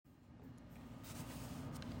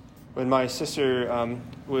When my sister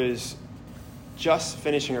was just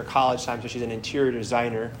finishing her college time, so she's an interior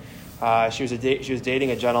designer, she was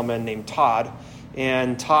dating a gentleman named Todd,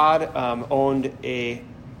 and Todd owned a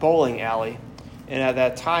bowling alley, and at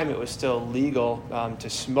that time it was still legal to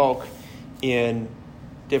smoke in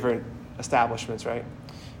different establishments, right?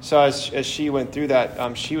 So as she went through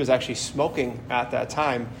that, she was actually smoking at that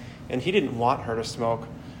time, and he didn't want her to smoke.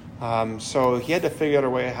 So he had to figure out a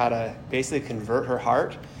way how to basically convert her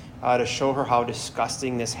heart, to show her how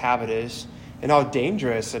disgusting this habit is and how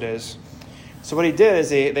dangerous it is. So what he did is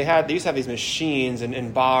they used to have these machines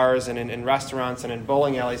in bars and in restaurants and in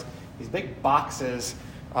bowling alleys, these big boxes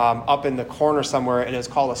up in the corner somewhere, and it's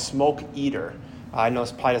called a smoke eater. I know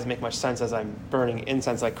this probably doesn't make much sense as I'm burning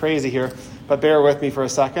incense like crazy here, but bear with me for a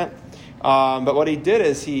second. But what he did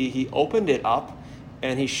is he opened it up,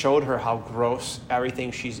 and he showed her how gross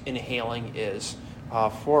everything she's inhaling is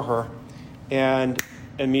for her. And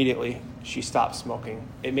immediately she stopped smoking.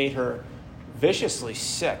 It made her viciously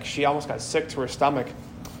sick. She almost got sick to her stomach.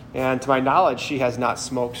 And to my knowledge, she has not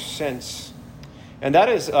smoked since. And that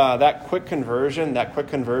is that quick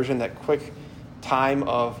time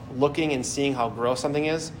of looking and seeing how gross something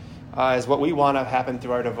is what we want to happen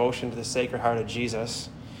through our devotion to the Sacred Heart of Jesus.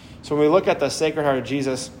 So when we look at the Sacred Heart of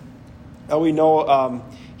Jesus, we know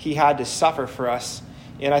he had to suffer for us.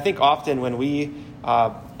 And I think often when we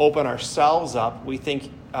open ourselves up, we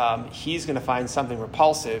think he's going to find something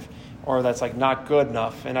repulsive or that's like not good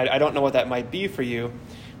enough. And I don't know what that might be for you.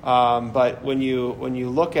 But when you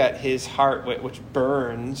look at his heart, which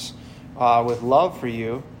burns with love for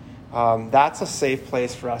you, that's a safe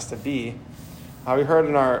place for us to be. We heard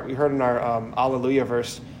in our Alleluia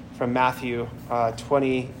verse from Matthew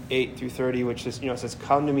 28 through 30, which is, says,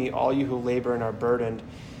 "Come to me, all you who labor and are burdened,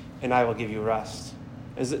 and I will give you rest."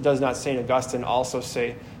 Does not St. Augustine also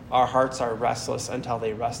say, "Our hearts are restless until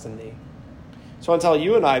they rest in thee"? So until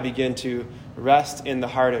you and I begin to rest in the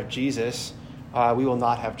heart of Jesus, we will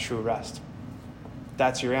not have true rest.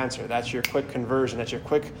 That's your answer. That's your quick conversion. That's your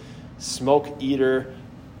quick smoke eater,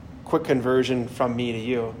 quick conversion from me to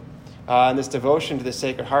you. And this devotion to the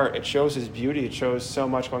Sacred Heart, it shows his beauty. It shows so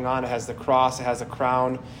much going on. It has the cross. It has a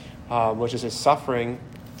crown, which is his suffering.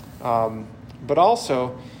 But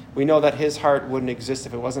also, we know that his heart wouldn't exist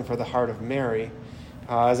if it wasn't for the heart of Mary.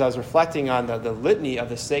 As I was reflecting on the litany of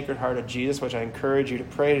the Sacred Heart of Jesus, which I encourage you to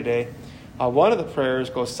pray today, one of the prayers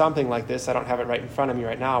goes something like this. I don't have it right in front of me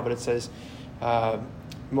right now, but it says,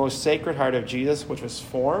 "Most Sacred Heart of Jesus, which was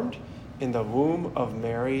formed in the womb of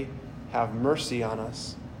Mary, have mercy on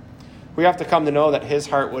us." We have to come to know that his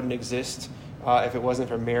heart wouldn't exist if it wasn't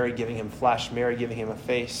for Mary giving him flesh, Mary giving him a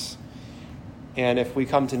face. And if we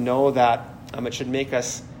come to know that, it should make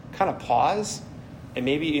us kind of pause and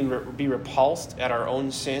maybe even be repulsed at our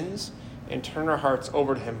own sins and turn our hearts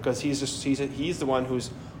over to him, because he's the one who's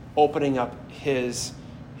opening up his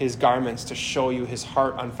garments to show you his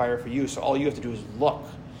heart on fire for you. So all you have to do is look.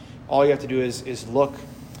 All you have to do is look,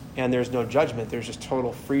 and there's no judgment. There's just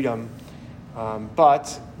total freedom.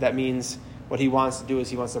 But that means what he wants to do is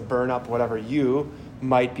he wants to burn up whatever you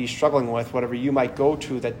might be struggling with, whatever you might go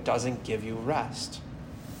to that doesn't give you rest.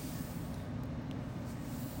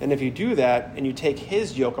 And if you do that and you take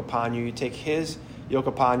his yoke upon you,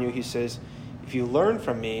 he says, "If you learn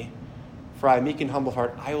from me, for I am meek and humble of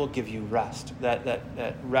heart, I will give you rest." That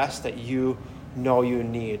rest that you know you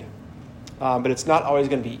need. But it's not always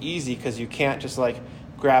going to be easy, because you can't just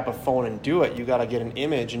grab a phone and do it. You got to get an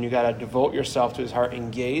image, and you got to devote yourself to his heart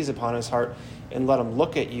and gaze upon his heart and let him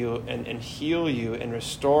look at you and heal you and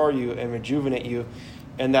restore you and rejuvenate you.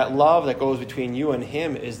 And that love that goes between you and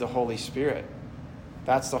him is the Holy Spirit.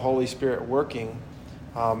 That's the Holy Spirit working.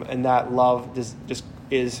 And that love just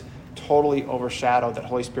is totally overshadowed. That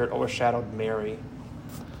Holy Spirit overshadowed Mary.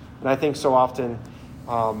 And I think so often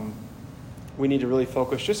we need to really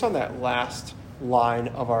focus just on that last line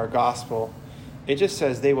of our gospel. It just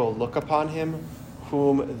says, "They will look upon him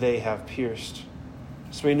whom they have pierced."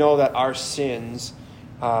 So we know that our sins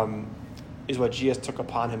is what Jesus took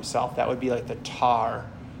upon himself. That would be like the tar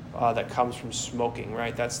that comes from smoking,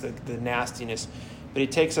 right? That's the nastiness. But he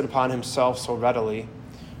takes it upon himself so readily,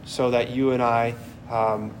 so that you and I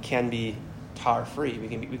can be tar-free.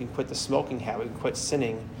 We can quit the smoking habit. We can quit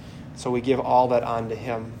sinning. So we give all that on to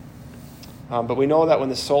him. But we know that when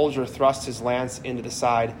the soldier thrust his lance into the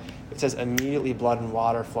side, it says immediately blood and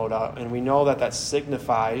water flowed out. And we know that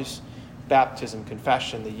signifies baptism,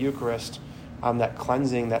 confession, the Eucharist, that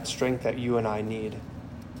cleansing, that strength that you and I need.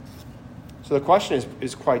 So the question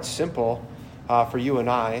is quite simple for you and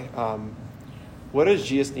I. What does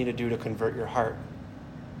Jesus need to do to convert your heart?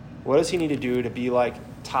 What does he need to do to be like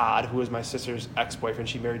Todd, who was my sister's ex-boyfriend.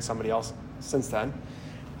 She married somebody else since then.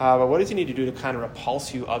 But what does he need to do to kind of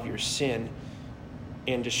repulse you of your sin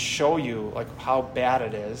and to show you like how bad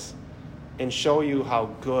it is and show you how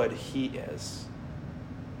good he is?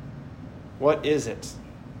 What is it?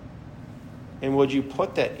 And would you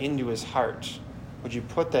put that into his heart? Would you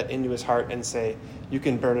put that into his heart and say, you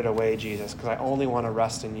can burn it away, Jesus, because I only want to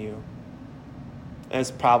rest in you? And it's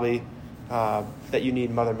probably that you need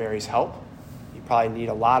Mother Mary's help. You probably need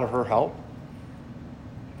a lot of her help.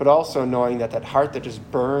 But also knowing that that heart that just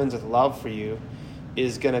burns with love for you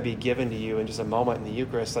is going to be given to you in just a moment in the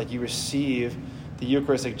Eucharist. Like you receive the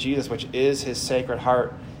Eucharistic Jesus, which is his sacred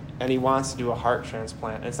heart, and he wants to do a heart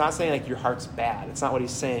transplant. And it's not saying like your heart's bad. It's not what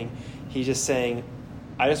he's saying. He's just saying,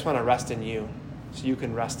 I just want to rest in you so you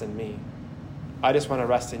can rest in me. I just want to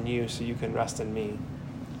rest in you so you can rest in me.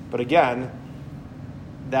 But again,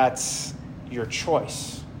 that's your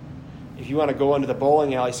choice. If you want to go into the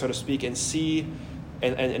bowling alley, so to speak, and see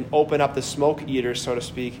and open up the smoke eater, so to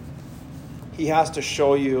speak, he has to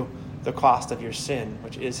show you the cost of your sin,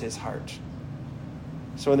 which is his heart.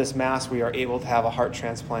 So in this Mass, we are able to have a heart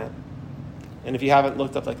transplant. And if you haven't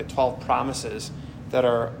looked up like the 12 promises that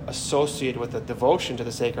are associated with the devotion to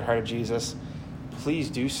the Sacred Heart of Jesus, please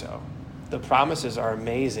do so. The promises are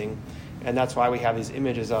amazing, and that's why we have these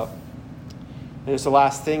images up. And just the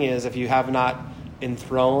last thing is, if you have not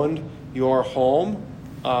enthroned your home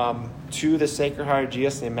to the Sacred Heart of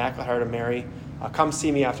Jesus and the Immaculate Heart of Mary, come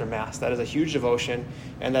see me after Mass. That is a huge devotion,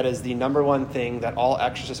 and that is the number one thing that all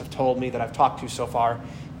exorcists have told me that I've talked to so far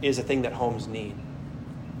is a thing that homes need.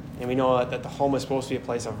 And we know that the home is supposed to be a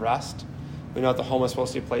place of rest. We know that the home is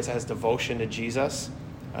supposed to be a place that has devotion to Jesus,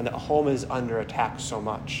 and that home is under attack so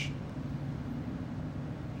much.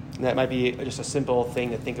 And that might be just a simple thing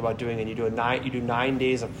to think about doing. And you do 9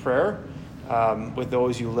 days of prayer with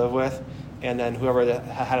those you live with, and then whoever the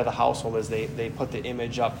head of the household is, they put the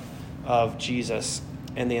image up of Jesus,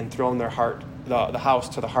 and they enthrone their heart, the house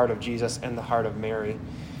to the heart of Jesus and the heart of Mary.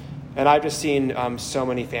 And I've just seen so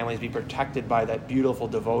many families be protected by that beautiful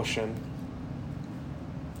devotion.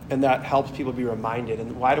 And that helps people be reminded.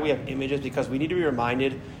 And why do we have images? Because we need to be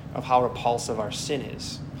reminded of how repulsive our sin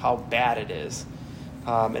is, how bad it is,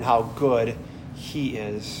 and how good he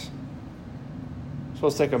is. So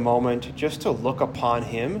let's take a moment just to look upon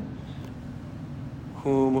him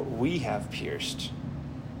whom we have pierced.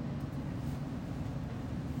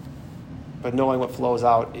 But knowing what flows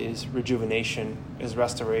out is rejuvenation, is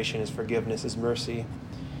restoration, is forgiveness, is mercy,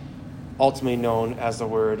 ultimately known as the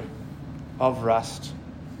word of rest.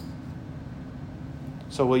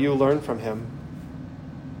 So will you learn from him?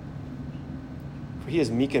 For he is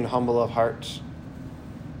meek and humble of heart.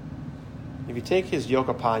 If you take his yoke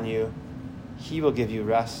upon you, he will give you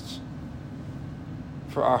rest.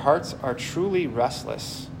 For our hearts are truly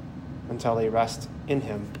restless until they rest in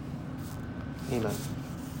him. Amen.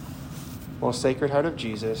 Most Sacred Heart of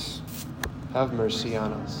Jesus, have mercy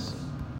on us.